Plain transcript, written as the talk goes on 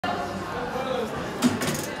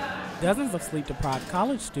Dozens of sleep-deprived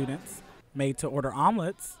college students made to order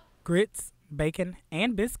omelets, grits, bacon,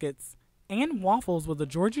 and biscuits, and waffles with a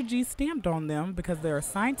Georgia G stamped on them because they are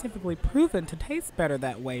scientifically proven to taste better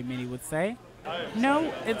that way, many would say.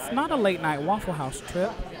 No, it's not a late-night Waffle House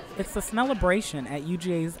trip. It's the Snellibration at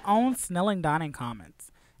UGA's own Snelling Dining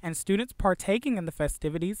Commons, and students partaking in the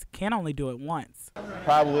festivities can only do it once.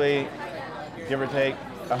 Probably, give or take,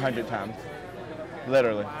 100 times,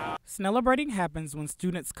 literally. Snellibrating happens when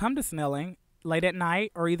students come to Snelling late at night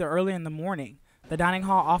or either early in the morning. The dining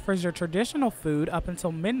hall offers your traditional food up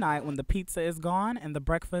until midnight when the pizza is gone and the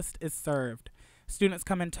breakfast is served. Students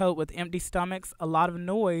come in tote with empty stomachs, a lot of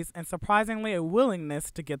noise, and surprisingly a willingness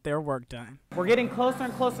to get their work done. We're getting closer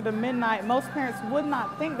and closer to midnight. Most parents would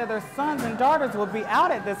not think that their sons and daughters would be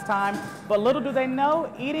out at this time, but little do they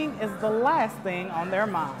know, eating is the last thing on their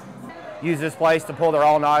minds. Use this place to pull their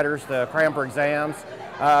all-nighters to cram for exams.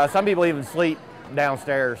 Some people even sleep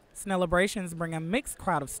downstairs. Snellibrations bring a mixed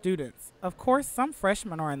crowd of students. Of course, some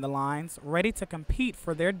freshmen are in the lines, ready to compete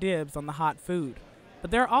for their dibs on the hot food.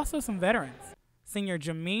 But there are also some veterans. Senior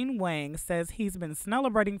Jameen Wang says he's been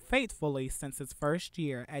Snellibrating faithfully since his first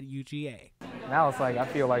year at UGA. Now it's like I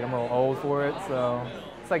feel like I'm a little old for it, so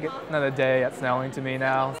it's like another day at Snelling to me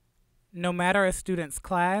now. No matter a student's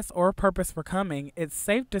class or purpose for coming, it's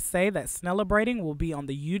safe to say that Snellibrating will be on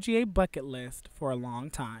the UGA bucket list for a long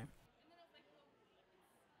time.